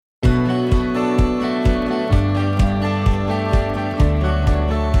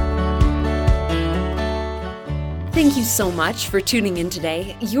Thank you so much for tuning in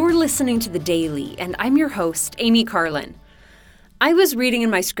today. You're listening to The Daily, and I'm your host, Amy Carlin. I was reading in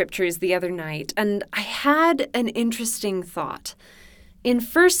my scriptures the other night, and I had an interesting thought. In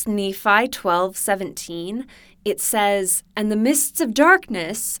 1 Nephi 12:17, it says, "And the mists of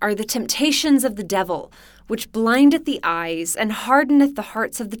darkness are the temptations of the devil, which blindeth the eyes, and hardeneth the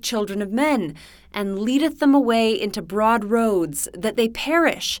hearts of the children of men, and leadeth them away into broad roads, that they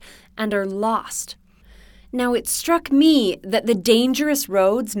perish and are lost." Now it struck me that the dangerous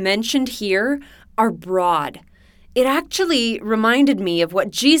roads mentioned here are broad. It actually reminded me of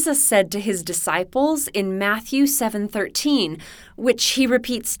what Jesus said to his disciples in Matthew 7:13, which he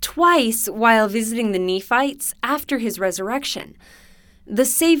repeats twice while visiting the Nephites after his resurrection. The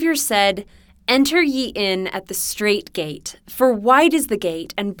Savior said, "Enter ye in at the strait gate, for wide is the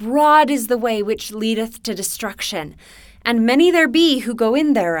gate, and broad is the way which leadeth to destruction, and many there be who go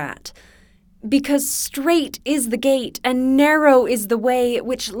in thereat. Because strait is the gate, and narrow is the way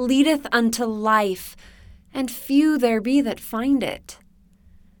which leadeth unto life, and few there be that find it."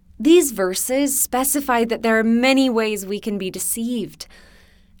 These verses specify that there are many ways we can be deceived.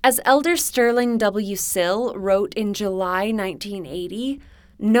 As Elder Sterling W. Sill wrote in July 1980,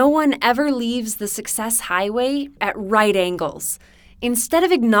 "No one ever leaves the success highway at right angles. Instead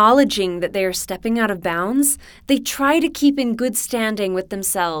of acknowledging that they are stepping out of bounds, they try to keep in good standing with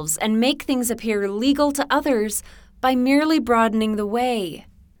themselves and make things appear legal to others by merely broadening the way."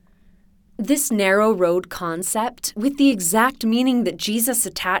 This narrow road concept, with the exact meaning that Jesus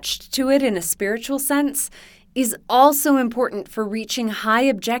attached to it in a spiritual sense, is also important for reaching high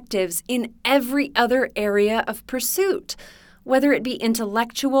objectives in every other area of pursuit, whether it be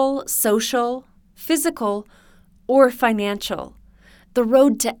intellectual, social, physical, or financial. The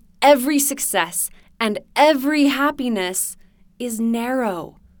road to every success and every happiness is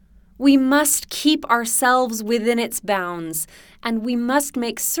narrow. We must keep ourselves within its bounds, and we must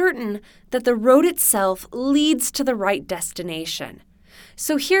make certain that the road itself leads to the right destination.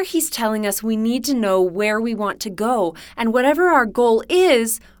 So here he's telling us we need to know where we want to go, and whatever our goal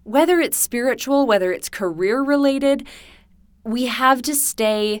is, whether it's spiritual, whether it's career-related, we have to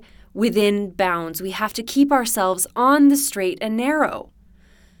stay within bounds. We have to keep ourselves on the straight and narrow.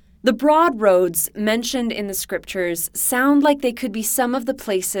 The broad roads mentioned in the scriptures sound like they could be some of the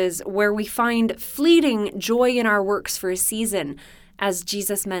places where we find fleeting joy in our works for a season, as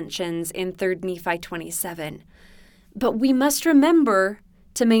Jesus mentions in 3 Nephi 27. But we must remember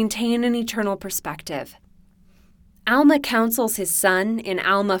to maintain an eternal perspective. Alma counsels his son in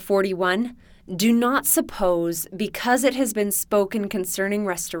Alma 41, "Do not suppose, because it has been spoken concerning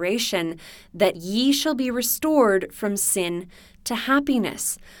restoration, that ye shall be restored from sin to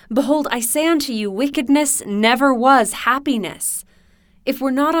happiness. Behold, I say unto you, wickedness never was happiness." If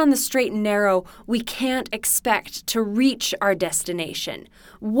we're not on the straight and narrow, we can't expect to reach our destination,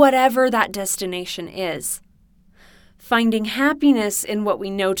 whatever that destination is. Finding happiness in what we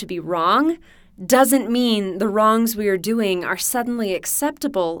know to be wrong doesn't mean the wrongs we are doing are suddenly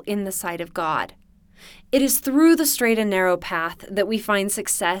acceptable in the sight of God. It is through the straight and narrow path that we find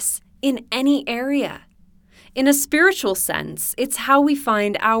success in any area. In a spiritual sense, it's how we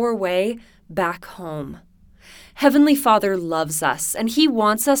find our way back home. Heavenly Father loves us, and He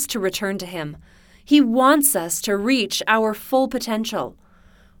wants us to return to Him. He wants us to reach our full potential.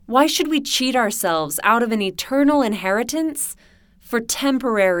 Why should we cheat ourselves out of an eternal inheritance for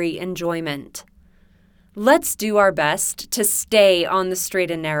temporary enjoyment? Let's do our best to stay on the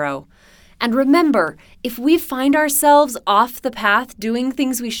straight and narrow. And remember, if we find ourselves off the path doing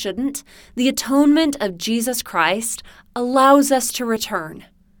things we shouldn't, the atonement of Jesus Christ allows us to return.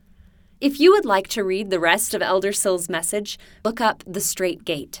 If you would like to read the rest of Elder Sill's message, look up The Strait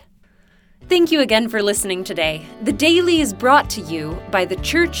Gate. Thank you again for listening today. The Daily is brought to you by the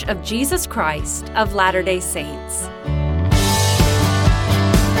Church of Jesus Christ of Latter-day Saints.